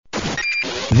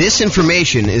This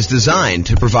information is designed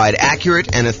to provide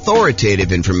accurate and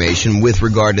authoritative information with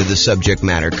regard to the subject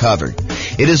matter covered.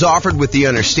 It is offered with the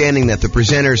understanding that the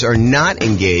presenters are not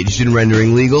engaged in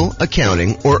rendering legal,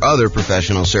 accounting, or other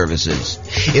professional services.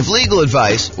 If legal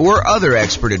advice or other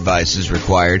expert advice is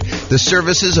required, the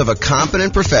services of a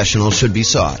competent professional should be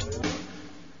sought.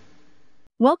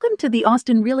 Welcome to the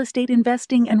Austin Real Estate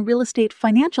Investing and Real Estate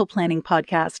Financial Planning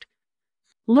Podcast.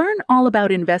 Learn all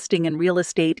about investing in real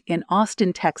estate in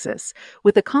Austin, Texas,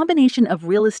 with a combination of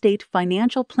real estate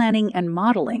financial planning and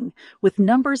modeling with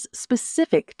numbers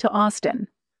specific to Austin.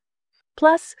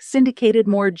 Plus, syndicated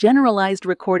more generalized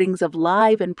recordings of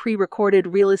live and pre-recorded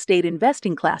real estate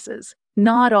investing classes,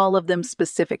 not all of them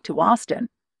specific to Austin.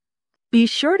 Be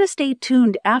sure to stay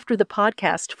tuned after the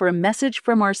podcast for a message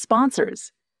from our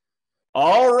sponsors.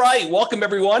 All right. Welcome,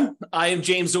 everyone. I am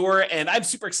James Orr, and I'm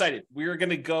super excited. We're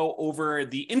going to go over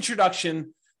the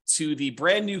introduction to the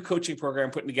brand new coaching program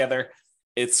I'm putting together.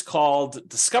 It's called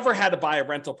Discover How to Buy a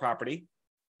Rental Property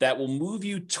that will move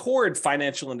you toward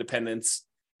financial independence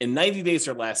in 90 days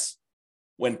or less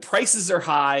when prices are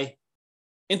high,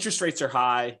 interest rates are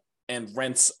high, and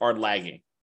rents are lagging.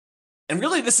 And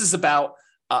really, this is about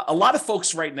a lot of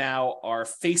folks right now are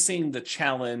facing the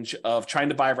challenge of trying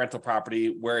to buy a rental property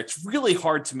where it's really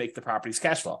hard to make the property's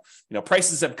cash flow. You know,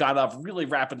 prices have gone up really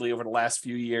rapidly over the last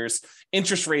few years.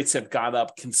 Interest rates have gone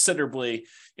up considerably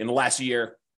in the last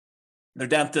year. They're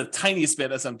down to the tiniest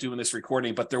bit as I'm doing this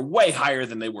recording, but they're way higher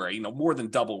than they were, more than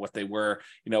double what they were,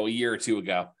 a year or two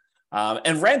ago.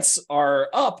 And rents are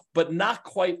up, but not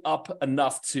quite up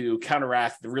enough to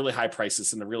counteract the really high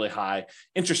prices and the really high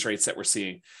interest rates that we're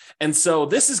seeing. And so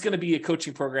this is going to be a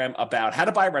coaching program about how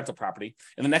to buy a rental property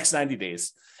in the next 90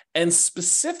 days, and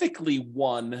specifically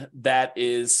one that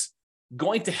is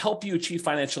going to help you achieve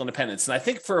financial independence. And I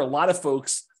think for a lot of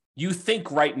folks, you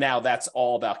think right now that's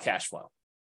all about cash flow.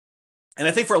 And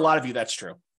I think for a lot of you, that's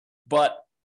true. But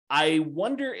I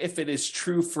wonder if it is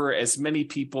true for as many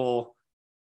people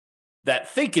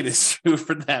that think it is true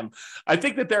for them. I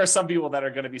think that there are some people that are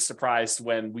going to be surprised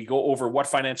when we go over what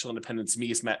financial independence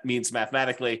means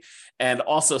mathematically, and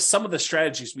also some of the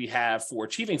strategies we have for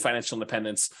achieving financial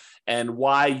independence and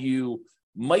why you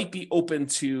might be open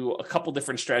to a couple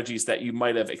different strategies that you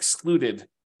might have excluded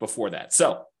before that.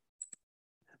 So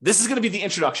this is going to be the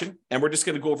introduction, and we're just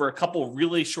going to go over a couple of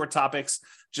really short topics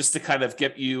just to kind of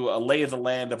get you a lay of the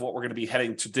land of what we're going to be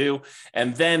heading to do.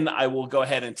 And then I will go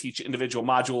ahead and teach individual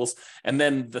modules. And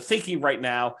then the thinking right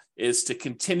now is to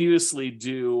continuously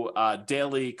do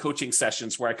daily coaching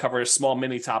sessions where I cover small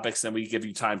mini topics, and we give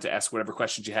you time to ask whatever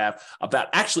questions you have about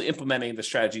actually implementing the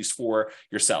strategies for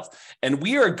yourself. And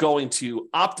we are going to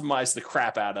optimize the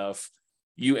crap out of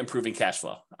you improving cash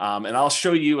flow. And I'll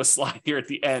show you a slide here at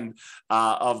the end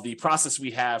of the process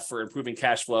we have for improving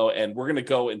cash flow. And we're going to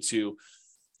go into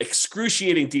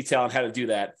excruciating detail on how to do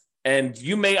that. And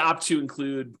you may opt to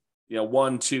include,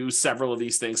 one, two, several of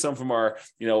these things. Some of them are,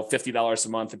 $50 a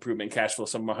month improvement in cash flow.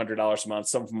 Some of them are $100 a month.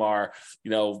 Some of them are,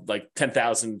 like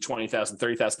 $10,000, $20,000,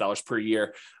 $30,000 per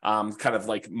year, kind of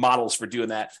like models for doing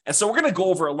that. And so we're going to go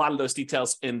over a lot of those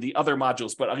details in the other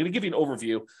modules, but I'm going to give you an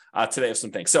overview today of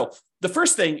some things. So the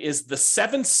first thing is the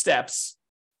 7 steps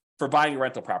for buying a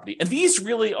rental property. And these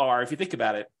really are, if you think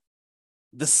about it,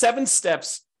 the 7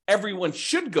 steps everyone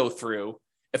should go through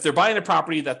if they're buying a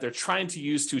property that they're trying to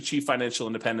use to achieve financial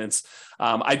independence,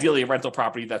 ideally a rental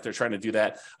property that they're trying to do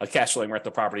that, a cash flowing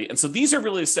rental property. And so these are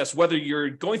really the steps, whether you're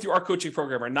going through our coaching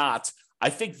program or not. I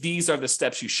think these are the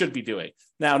steps you should be doing.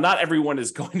 Now, not everyone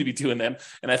is going to be doing them,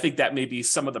 and I think that may be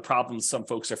some of the problems some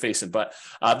folks are facing, but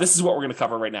this is what we're going to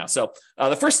cover right now. So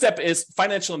the first step is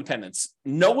financial independence,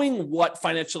 knowing what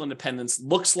financial independence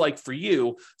looks like for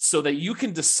you so that you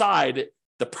can decide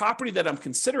the property that I'm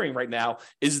considering right now,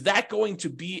 is that going to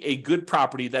be a good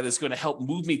property that is going to help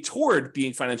move me toward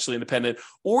being financially independent?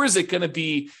 Or is it going to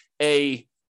be a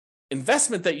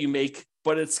investment that you make,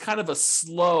 but it's kind of a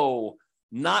slow,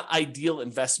 not ideal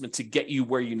investment to get you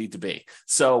where you need to be?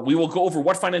 So we will go over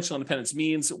what financial independence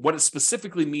means, what it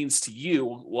specifically means to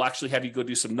you. We'll actually have you go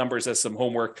do some numbers as some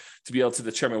homework to be able to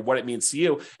determine what it means to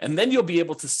you. And then you'll be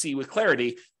able to see with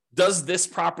clarity, does this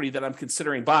property that I'm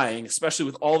considering buying, especially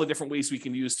with all the different ways we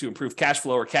can use to improve cash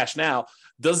flow or cash now,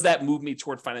 does that move me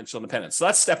toward financial independence? So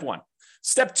that's step 1.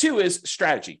 Step 2 is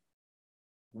strategy.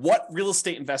 What real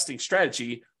estate investing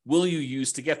strategy will you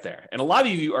use to get there? And a lot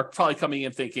of you are probably coming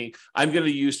in thinking, I'm going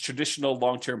to use traditional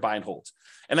long-term buy and hold.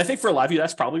 And I think for a lot of you,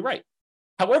 that's probably right.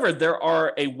 However, there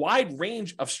are a wide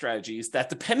range of strategies that,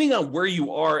 depending on where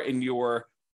you are in your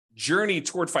journey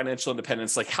toward financial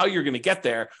independence, like how you're going to get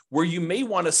there, where you may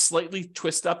want to slightly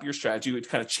twist up your strategy,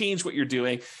 kind of change what you're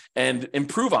doing and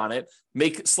improve on it,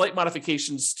 make slight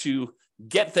modifications to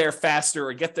get there faster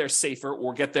or get there safer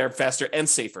or get there faster and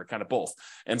safer, kind of both.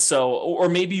 And so, or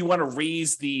maybe you want to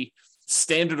raise the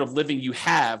standard of living you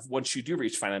have once you do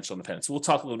reach financial independence. We'll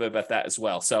talk a little bit about that as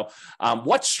well. So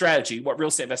what real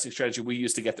estate investing strategy we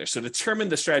use to get there? So determine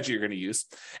the strategy you're going to use.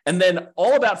 And then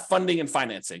all about funding and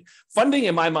financing. Funding,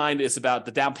 in my mind, is about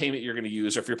the down payment you're going to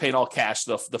use, or if you're paying all cash,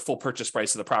 the full purchase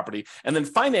price of the property. And then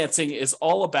financing is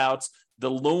all about the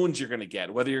loans you're going to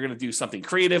get, whether you're going to do something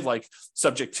creative like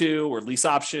subject to or lease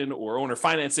option or owner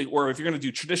financing, or if you're going to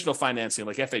do traditional financing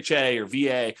like FHA or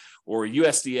VA or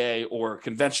USDA or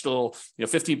conventional,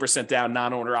 15% down,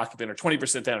 non-owner occupant, or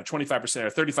 20% down, or 25%, or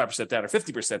 35% down, or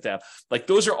 50% down. Like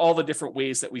those are all the different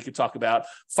ways that we could talk about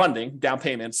funding, down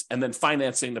payments, and then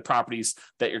financing the properties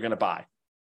that you're going to buy.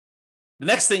 The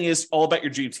next thing is all about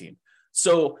your dream team.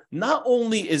 So not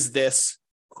only is this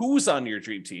who's on your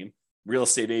dream team, real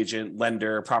estate agent,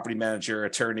 lender, property manager,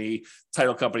 attorney,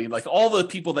 title company, like all the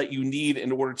people that you need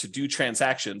in order to do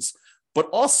transactions, but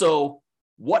also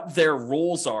what their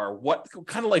roles are, what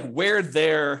kind of like where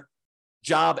their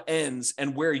job ends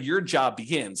and where your job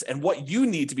begins, and what you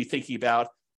need to be thinking about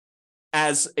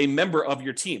as a member of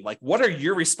your team. Like, what are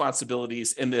your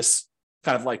responsibilities in this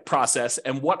kind of like process,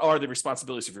 and what are the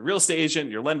responsibilities of your real estate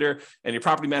agent, your lender, and your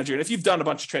property manager? And if you've done a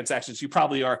bunch of transactions, you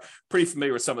probably are pretty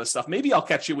familiar with some of this stuff. Maybe I'll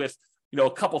catch you with, a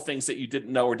couple things that you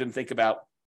didn't know or didn't think about.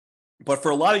 But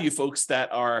for a lot of you folks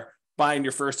that are buying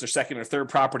your first or second or third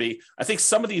property, I think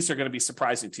some of these are going to be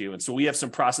surprising to you. And so we have some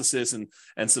processes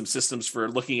and some systems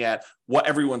for looking at what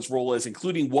everyone's role is,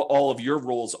 including what all of your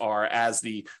roles are as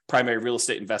the primary real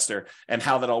estate investor and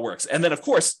how that all works. And then, of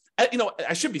course,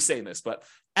 I should be saying this, but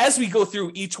as we go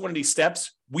through each one of these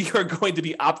steps, we are going to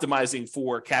be optimizing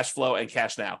for cash flow and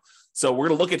cash now. So we're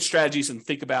going to look at strategies and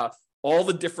think about all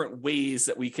the different ways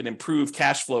that we can improve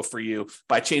cash flow for you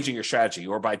by changing your strategy,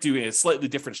 or by doing a slightly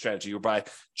different strategy, or by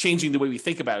changing the way we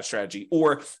think about a strategy,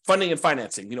 or funding and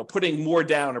financing, putting more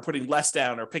down or putting less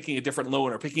down, or picking a different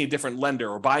loan or picking a different lender,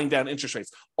 or buying down interest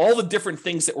rates, all the different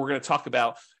things that we're going to talk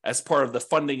about as part of the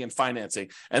funding and financing.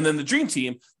 And then the dream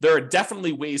team, there are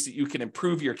definitely ways that you can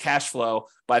improve your cash flow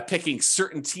by picking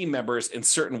certain team members in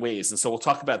certain ways. And so we'll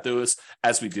talk about those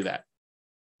as we do that.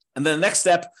 And then the next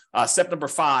step, step number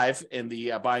 5 in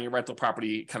the buying a rental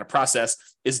property kind of process,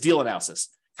 is deal analysis.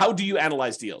 How do you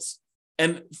analyze deals?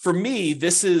 And for me,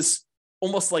 this is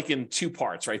almost like in 2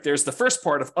 parts, right? There's the first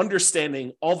part of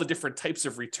understanding all the different types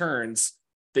of returns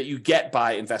that you get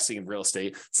by investing in real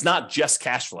estate. It's not just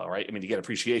cash flow, right? I mean, you get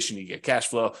appreciation, you get cash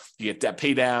flow, you get debt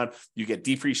pay down, you get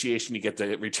depreciation, you get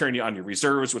the return on your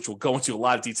reserves, which we'll go into a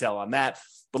lot of detail on that.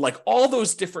 But like all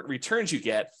those different returns you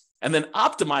get, and then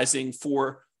optimizing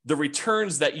for the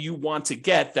returns that you want to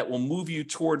get that will move you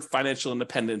toward financial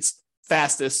independence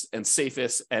fastest and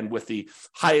safest and with the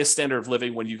highest standard of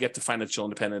living when you get to financial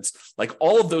independence. Like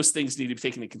all of those things need to be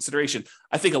taken into consideration.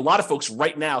 I think a lot of folks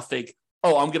right now think,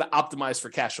 oh, I'm going to optimize for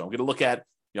cash flow. I'm going to look at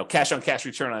cash on cash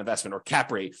return on investment, or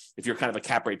cap rate, if you're kind of a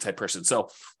cap rate type person. So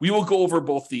we will go over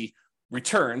both the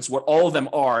returns, what all of them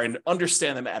are, and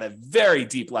understand them at a very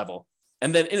deep level.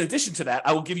 And then in addition to that,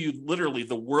 I will give you literally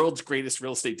the world's greatest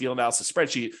real estate deal analysis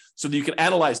spreadsheet so that you can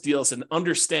analyze deals and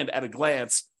understand at a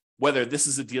glance whether this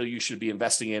is a deal you should be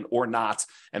investing in or not,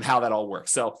 and how that all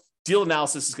works. So deal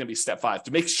analysis is going to be step 5,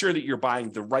 to make sure that you're buying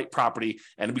the right property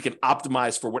and we can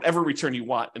optimize for whatever return you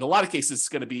want. In a lot of cases, it's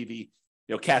going to be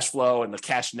the cash flow and the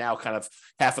cash now kind of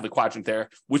half of the quadrant there,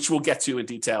 which we'll get to in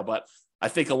detail. But I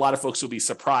think a lot of folks will be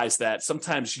surprised that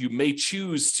sometimes you may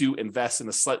choose to invest in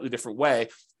a slightly different way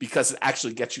because it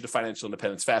actually gets you to financial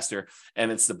independence faster,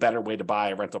 and it's the better way to buy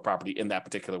a rental property in that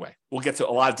particular way. We'll get to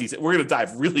a lot of detail. We're going to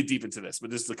dive really deep into this,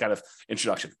 but this is the kind of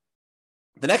introduction.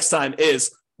 The next time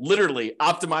is literally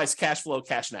optimize cash flow,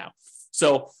 cash now.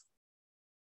 So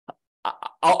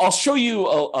I'll show you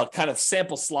a kind of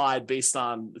sample slide based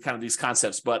on kind of these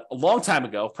concepts, but a long time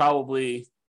ago, probably,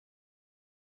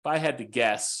 if I had to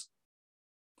guess,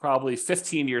 probably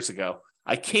 15 years ago,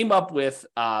 I came up with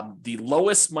the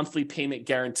lowest monthly payment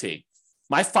guarantee.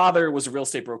 My father was a real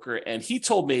estate broker, and he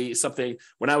told me something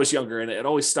when I was younger, and it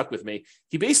always stuck with me.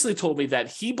 He basically told me that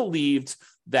he believed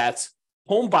that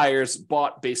home buyers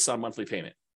bought based on monthly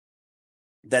payment,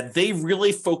 that they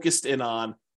really focused in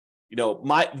on,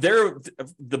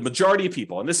 the majority of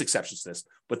people, and this exceptions to this,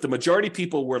 but the majority of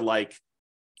people were like,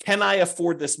 can I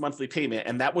afford this monthly payment?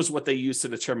 And that was what they used to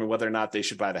determine whether or not they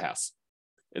should buy the house.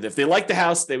 And if they like the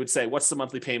house, they would say, what's the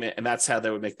monthly payment? And that's how they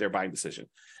would make their buying decision.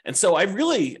 And so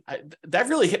that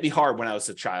really hit me hard when I was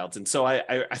a child. And so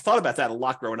I thought about that a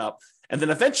lot growing up. And then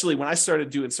eventually when I started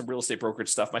doing some real estate brokerage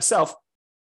stuff myself,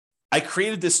 I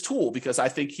created this tool because I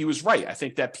think he was right. I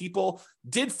think that people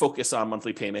did focus on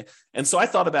monthly payment. And so I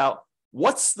thought about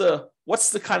what's the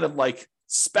kind of like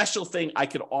special thing I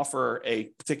could offer a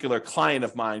particular client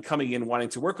of mine coming in wanting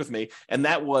to work with me. And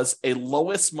that was a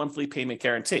lowest monthly payment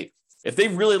guarantee. If they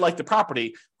really like the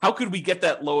property, how could we get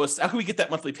that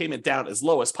monthly payment down as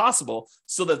low as possible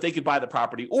so that they could buy the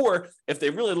property? Or if they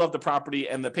really love the property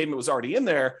and the payment was already in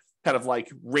there, kind of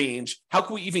like range, how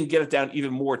can we even get it down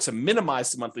even more to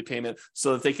minimize the monthly payment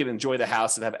so that they can enjoy the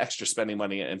house and have extra spending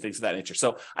money and things of that nature?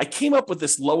 So I came up with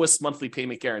this lowest monthly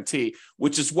payment guarantee,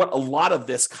 which is what a lot of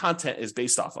this content is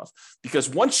based off of. Because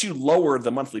once you lower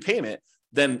the monthly payment,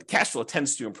 then cash flow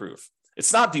tends to improve.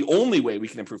 It's not the only way we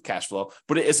can improve cash flow,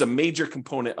 but it is a major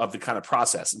component of the kind of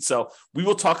process. And so we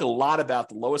will talk a lot about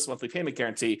the lowest monthly payment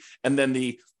guarantee and then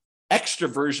the extra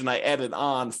version I added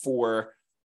on for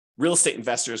real estate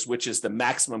investors, which is the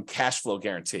maximum cash flow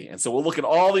guarantee. And so we'll look at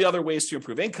all the other ways to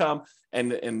improve income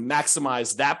and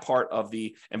maximize that part of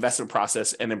the investment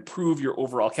process and improve your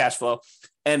overall cash flow.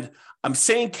 And I'm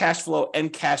saying cash flow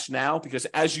and cash now because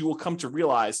as you will come to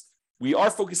realize, we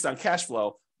are focused on cash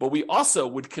flow, but we also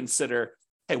would consider,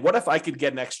 hey, what if I could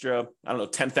get an extra, I don't know,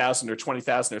 $10,000 or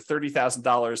 $20,000 or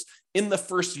 $30,000 in the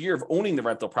first year of owning the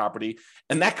rental property?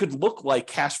 And that could look like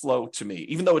cash flow to me,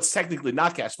 even though it's technically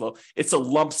not cash flow. It's a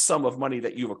lump sum of money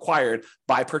that you've acquired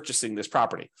by purchasing this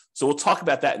property. So we'll talk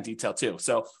about that in detail too.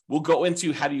 So we'll go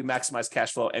into how do you maximize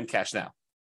cash flow and cash now.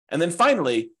 And then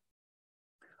finally,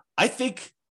 I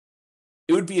think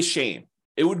it would be a shame.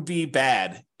 It would be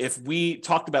bad if we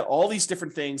talked about all these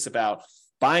different things about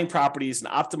buying properties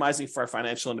and optimizing for our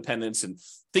financial independence and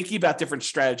thinking about different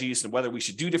strategies and whether we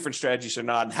should do different strategies or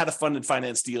not and how to fund and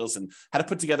finance deals and how to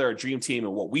put together a dream team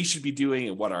and what we should be doing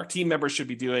and what our team members should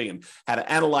be doing and how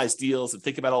to analyze deals and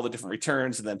think about all the different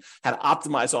returns and then how to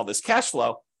optimize all this cash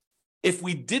flow if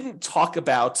we didn't talk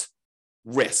about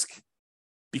risk,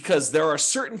 because there are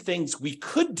certain things we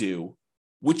could do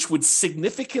which would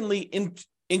significantly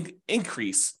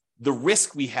increase the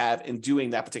risk we have in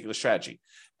doing that particular strategy.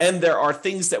 And there are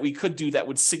things that we could do that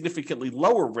would significantly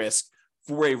lower risk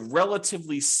for a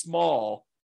relatively small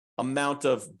amount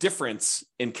of difference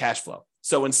in cash flow.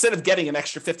 So instead of getting an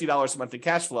extra $50 a month in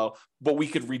cash flow, but we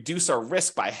could reduce our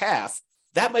risk by half,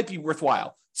 that might be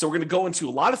worthwhile. So we're going to go into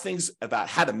a lot of things about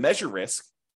how to measure risk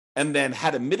and then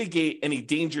how to mitigate any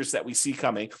dangers that we see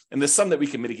coming. And there's some that we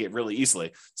can mitigate really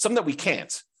easily, some that we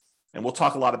can't. And we'll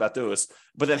talk a lot about those.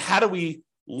 But then how do we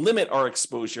limit our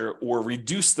exposure or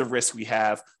reduce the risk we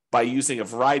have by using a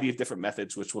variety of different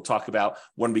methods, which we'll talk about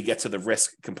when we get to the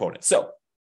risk component. So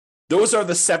those are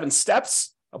the 7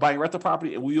 steps of buying a rental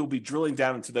property, and we will be drilling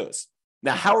down into those.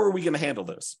 Now, how are we going to handle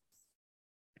those?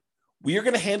 We are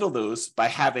going to handle those by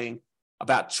having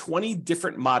about 20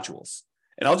 different modules.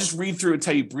 And I'll just read through and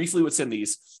tell you briefly what's in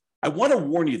these. I want to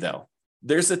warn you, though,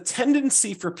 there's a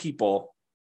tendency for people,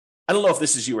 I don't know if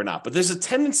this is you or not, but there's a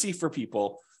tendency for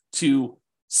people to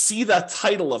see the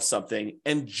title of something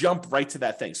and jump right to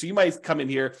that thing. So you might come in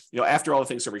here, after all the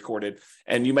things are recorded,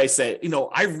 and you may say,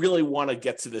 I really want to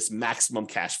get to this maximum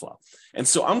cash flow. And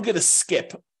so I'm going to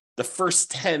skip the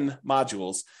first 10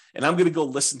 modules, and I'm going to go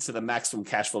listen to the maximum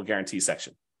cash flow guarantee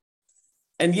section.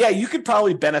 And yeah, you could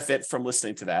probably benefit from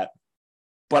listening to that,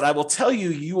 but I will tell you,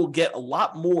 you will get a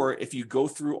lot more if you go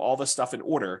through all the stuff in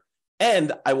order.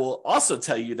 And I will also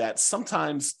tell you that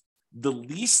sometimes the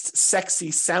least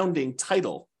sexy sounding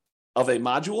title of a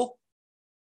module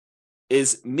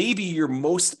is maybe your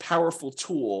most powerful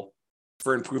tool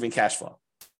for improving cash flow.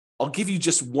 I'll give you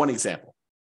just one example.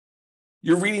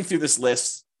 You're reading through this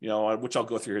list, which I'll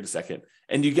go through here in a second,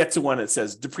 and you get to one that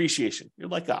says depreciation. You're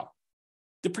like, oh,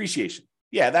 depreciation.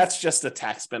 Yeah, that's just a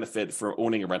tax benefit for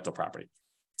owning a rental property.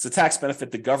 It's a tax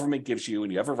benefit the government gives you when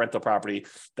you have a rental property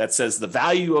that says the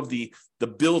value of the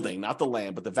building, not the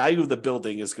land, but the value of the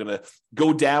building is going to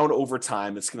go down over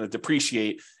time. It's going to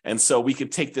depreciate. And so we can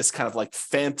take this kind of like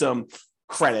phantom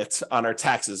credit on our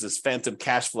taxes, this phantom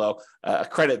cash flow, a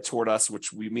credit toward us,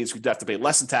 which means we'd have to pay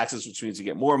less in taxes, which means you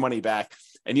get more money back.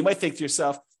 And you might think to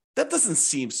yourself, that doesn't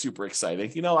seem super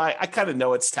exciting. I kind of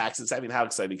know it's taxes. I mean, how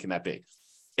exciting can that be?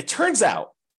 It turns out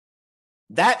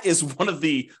that is one of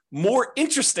the more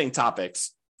interesting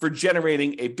topics for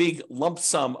generating a big lump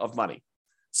sum of money.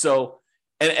 So,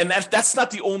 and that's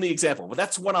not the only example, but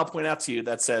that's one I'll point out to you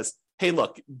that says, hey,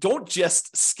 look, don't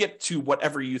just skip to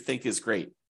whatever you think is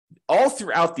great. All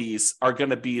throughout these are going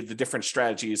to be the different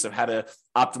strategies of how to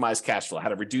optimize cash flow, how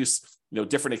to reduce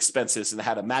different expenses and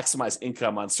how to maximize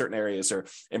income on certain areas or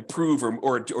improve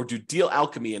or do deal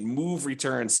alchemy and move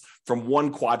returns from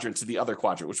one quadrant to the other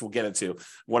quadrant, which we'll get into.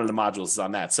 One of the modules is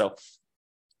on that. So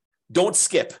don't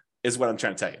skip is what I'm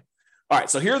trying to tell you. All right,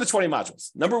 so here are the 20 modules.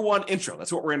 Number 1, intro.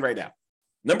 That's what we're in right now.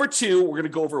 Number 2, we're going to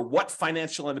go over what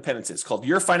financial independence is, called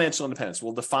Your Financial Independence.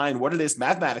 We'll define what it is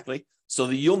mathematically so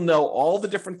that you'll know all the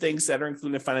different things that are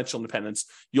included in financial independence.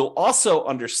 You'll also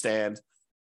understand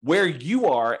where you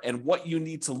are and what you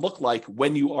need to look like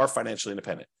when you are financially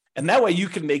independent. And that way you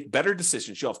can make better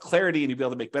decisions. You'll have clarity and you'll be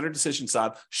able to make better decisions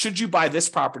on, should you buy this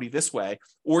property this way,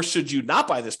 or should you not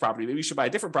buy this property? Maybe you should buy a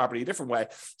different property a different way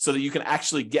so that you can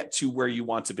actually get to where you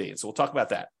want to be. And so we'll talk about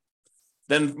that.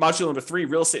 Then module number 3,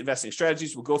 real estate investing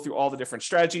strategies. We'll go through all the different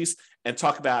strategies and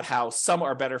talk about how some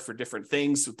are better for different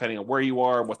things, depending on where you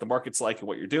are and what the market's like and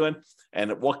what you're doing,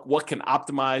 and what can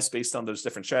optimize based on those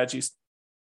different strategies.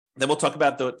 Then we'll talk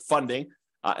about the funding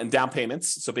and down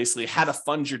payments. So basically how to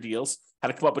fund your deals, how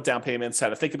to come up with down payments, how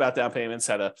to think about down payments,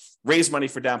 how to raise money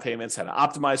for down payments, how to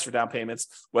optimize for down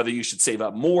payments, whether you should save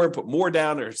up more, put more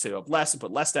down, or save up less and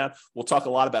put less down. We'll talk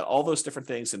a lot about all those different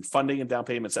things and funding and down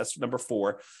payments. That's number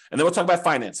 4. And then we'll talk about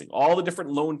financing, all the different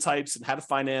loan types and how to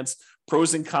finance,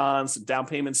 pros and cons, and down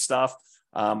payment stuff.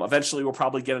 Eventually, we'll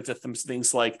probably get into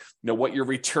things like, what your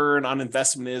return on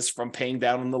investment is from paying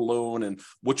down on the loan and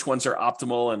which ones are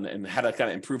optimal and how to kind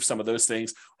of improve some of those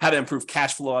things, how to improve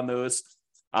cash flow on those.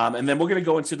 And then we're going to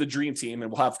go into the Dream Team, and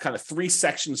we'll have kind of 3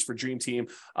 sections for Dream Team.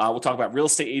 We'll talk about real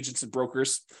estate agents and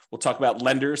brokers. We'll talk about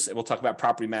lenders, and we'll talk about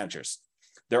property managers.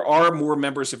 There are more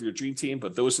members of your Dream Team,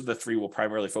 but those are the 3 we'll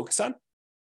primarily focus on.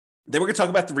 Then we're going to talk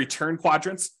about the return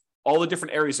quadrants, all the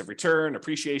different areas of return,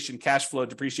 appreciation, cash flow,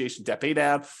 depreciation, debt pay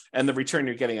down, and the return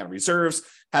you're getting on reserves,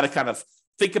 how to kind of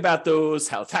think about those,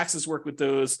 how taxes work with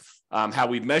those, how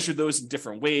we measure those in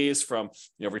different ways, from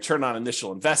return on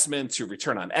initial investment to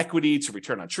return on equity to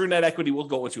return on true net equity. We'll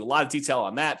go into a lot of detail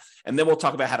on that. And then we'll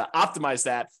talk about how to optimize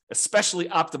that, especially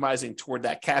optimizing toward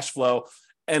that cash flow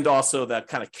and also that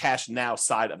kind of cash now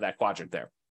side of that quadrant there.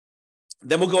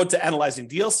 Then we'll go into analyzing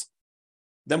deals.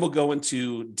 Then we'll go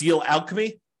into deal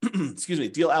alchemy. Excuse me.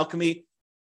 Deal alchemy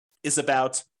is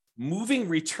about moving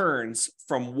returns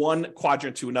from one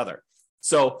quadrant to another.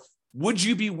 So would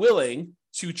you be willing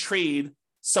to trade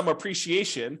some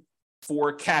appreciation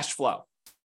for cash flow?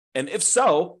 And if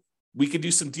so, we could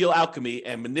do some deal alchemy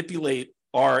and manipulate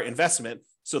our investment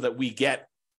so that we get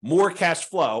more cash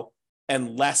flow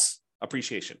and less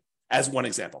appreciation, as one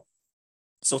example.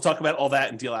 So we'll talk about all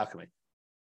that in deal alchemy.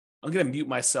 I'm going to mute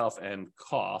myself and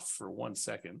cough for 1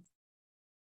 second.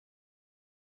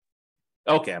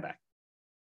 Okay, I'm back.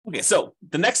 Okay, so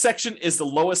the next section is the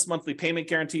lowest monthly payment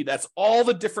guarantee. That's all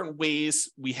the different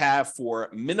ways we have for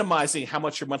minimizing how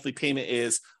much your monthly payment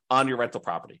is on your rental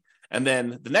property. And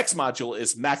then the next module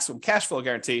is maximum cash flow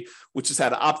guarantee, which is how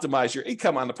to optimize your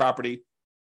income on the property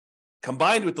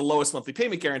combined with the lowest monthly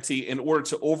payment guarantee in order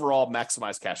to overall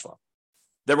maximize cash flow.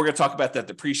 Then we're going to talk about that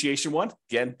depreciation one.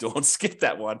 Again, don't skip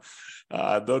that one.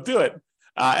 Don't do it.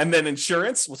 And then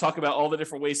insurance. We'll talk about all the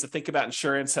different ways to think about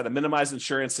insurance, how to minimize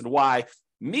insurance, and why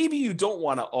maybe you don't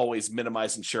want to always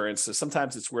minimize insurance. So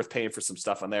sometimes it's worth paying for some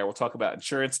stuff on there. We'll talk about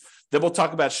insurance. Then we'll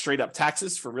talk about straight up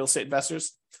taxes for real estate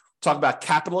investors. Talk about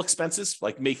capital expenses,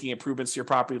 like making improvements to your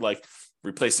property, like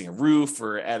replacing a roof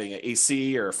or adding an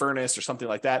AC or a furnace or something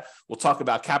like that. We'll talk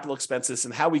about capital expenses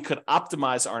and how we could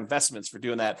optimize our investments for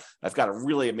doing that. I've got a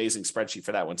really amazing spreadsheet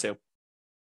for that one too.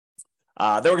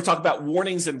 Then we're going to talk about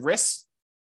warnings and risks,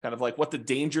 kind of like what the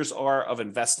dangers are of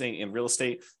investing in real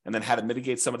estate and then how to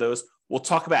mitigate some of those. We'll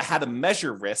talk about how to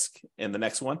measure risk in the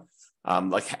next one,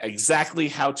 like exactly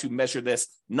how to measure this,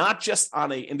 not just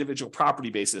on an individual property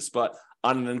basis, but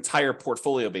on an entire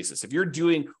portfolio basis. If you're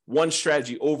doing one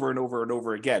strategy over and over and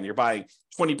over again, you're buying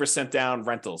 20% down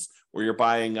rentals, or you're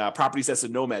buying properties as a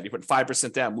nomad, you put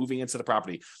 5% down, moving into the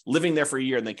property, living there for a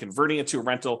year, and then converting it to a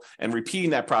rental and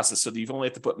repeating that process so that you've only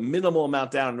have to put minimal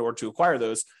amount down in order to acquire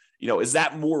those. Is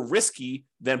that more risky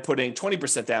than putting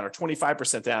 20% down or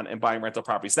 25% down and buying rental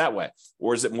properties that way?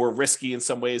 Or is it more risky in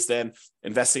some ways than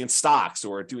investing in stocks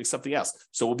or doing something else?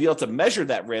 So we'll be able to measure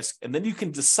that risk, and then you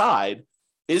can decide,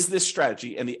 is this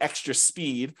strategy and the extra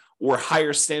speed or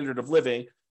higher standard of living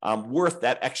worth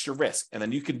that extra risk? And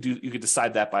then you can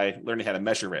decide that by learning how to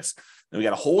measure risk. Then we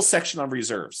got a whole section on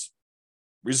reserves.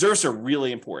 Reserves are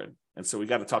really important. And so we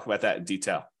got to talk about that in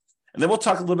detail. And then we'll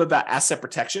talk a little bit about asset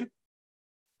protection.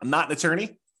 I'm not an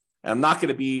attorney, and I'm not going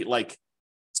to be like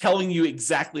telling you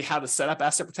exactly how to set up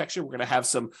asset protection. We're going to have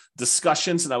some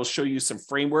discussions, and I will show you some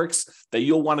frameworks that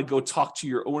you'll want to go talk to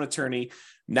your own attorney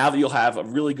now that you'll have a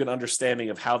really good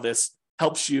understanding of how this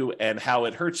helps you and how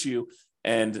it hurts you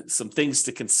and some things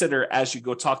to consider as you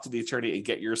go talk to the attorney and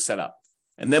get yours set up.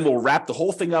 And then we'll wrap the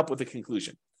whole thing up with a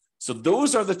conclusion. So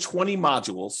those are the 20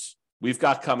 modules we've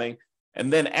got coming.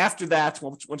 And then after that,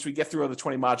 once we get through all the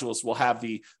 20 modules, we'll have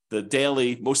the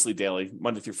daily, mostly daily,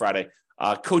 Monday through Friday,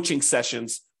 coaching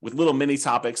sessions with little mini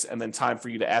topics, and then time for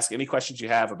you to ask any questions you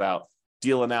have about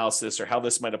deal analysis or how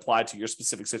this might apply to your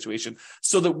specific situation,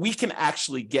 so that we can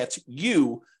actually get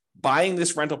you buying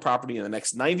this rental property in the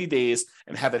next 90 days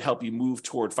and have it help you move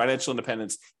toward financial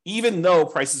independence, even though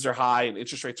prices are high and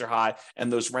interest rates are high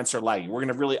and those rents are lagging. We're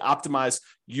going to really optimize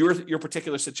your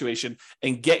particular situation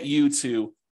and get you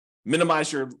to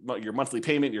minimize your monthly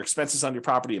payment, your expenses on your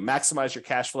property, and maximize your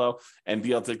cash flow and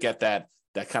be able to get that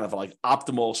kind of like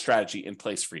optimal strategy in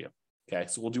place for you. Okay,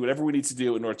 so we'll do whatever we need to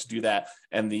do in order to do that.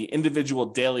 And the individual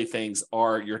daily things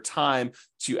are your time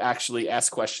to actually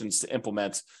ask questions, to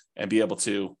implement, and be able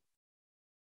to,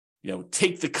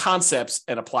 take the concepts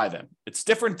and apply them. It's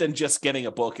different than just getting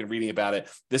a book and reading about it.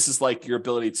 This is like your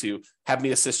ability to have me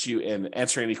assist you in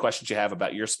answering any questions you have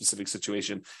about your specific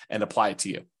situation and apply it to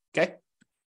you. Okay.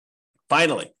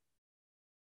 Finally.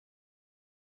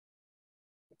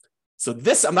 So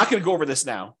this, I'm not going to go over this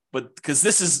now, but because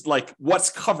this is like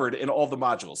what's covered in all the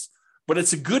modules, but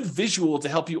it's a good visual to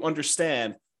help you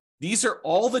understand these are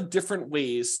all the different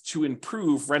ways to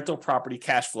improve rental property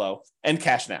cash flow and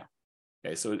cash now.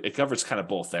 Okay, so it covers kind of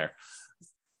both there.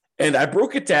 And I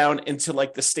broke it down into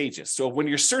like the stages. So when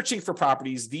you're searching for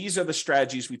properties, these are the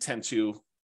strategies we tend to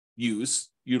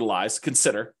utilize,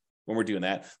 consider when we're doing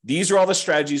that. These are all the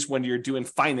strategies when you're doing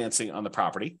financing on the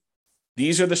property.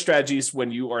 These are the strategies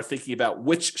when you are thinking about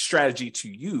which strategy to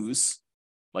use,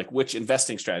 like which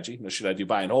investing strategy. Should I do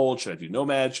buy and hold? Should I do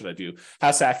nomad? Should I do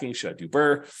house hacking? Should I do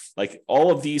BRRRR? Like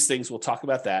all of these things, we'll talk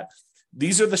about that.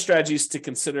 These are the strategies to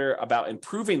consider about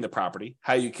improving the property,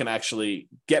 how you can actually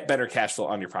get better cash flow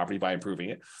on your property by improving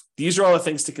it. These are all the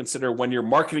things to consider when you're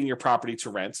marketing your property to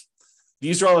rent.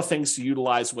 These are all the things to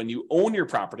utilize when you own your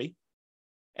property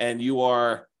and you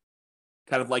are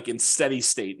kind of like in steady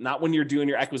state, not when you're doing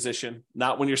your acquisition,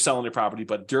 not when you're selling your property,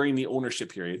 but during the ownership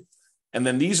period. And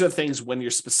then these are things when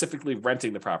you're specifically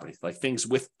renting the property, like things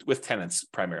with tenants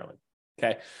primarily.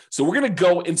 Okay. So we're going to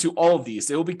go into all of these.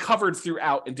 They will be covered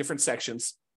throughout in different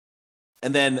sections.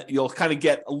 And then you'll kind of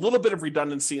get a little bit of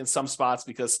redundancy in some spots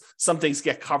because some things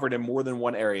get covered in more than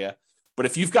one area. But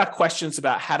if you've got questions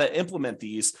about how to implement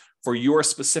these for your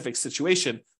specific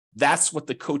situation, that's what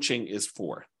the coaching is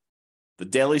for. The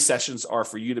daily sessions are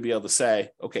for you to be able to say,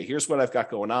 okay, here's what I've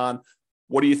got going on.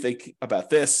 What do you think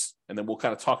about this? And then we'll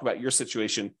kind of talk about your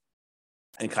situation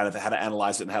and kind of how to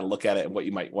analyze it and how to look at it and what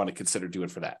you might want to consider doing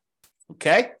for that.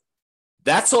 Okay.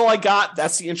 That's all I got.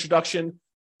 That's the introduction.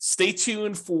 Stay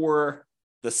tuned for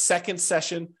the second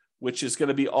session, which is going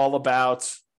to be all about,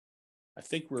 I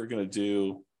think we're going to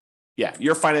do,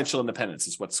 your financial independence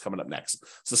is what's coming up next.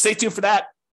 So stay tuned for that.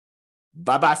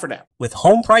 Bye-bye for now. With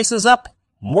home prices up,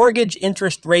 mortgage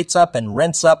interest rates up, and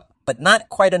rents up, but not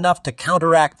quite enough to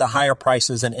counteract the higher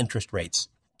prices and interest rates.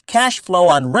 Cash flow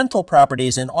on rental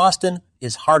properties in Austin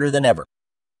is harder than ever.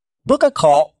 Book a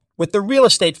call with the Real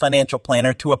Estate Financial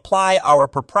Planner to apply our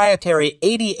proprietary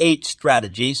 88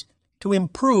 strategies to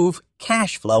improve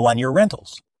cash flow on your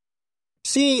rentals.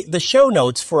 See the show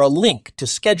notes for a link to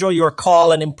schedule your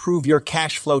call and improve your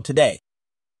cash flow today.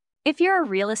 If you're a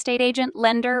real estate agent,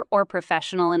 lender, or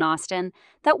professional in Austin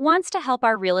that wants to help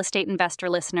our real estate investor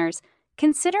listeners,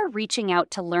 consider reaching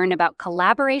out to learn about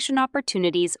collaboration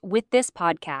opportunities with this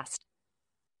podcast.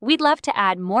 We'd love to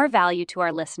add more value to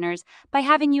our listeners by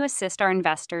having you assist our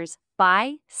investors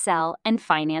buy, sell, and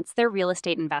finance their real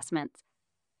estate investments.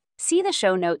 See the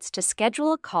show notes to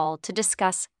schedule a call to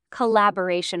discuss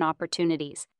collaboration opportunities.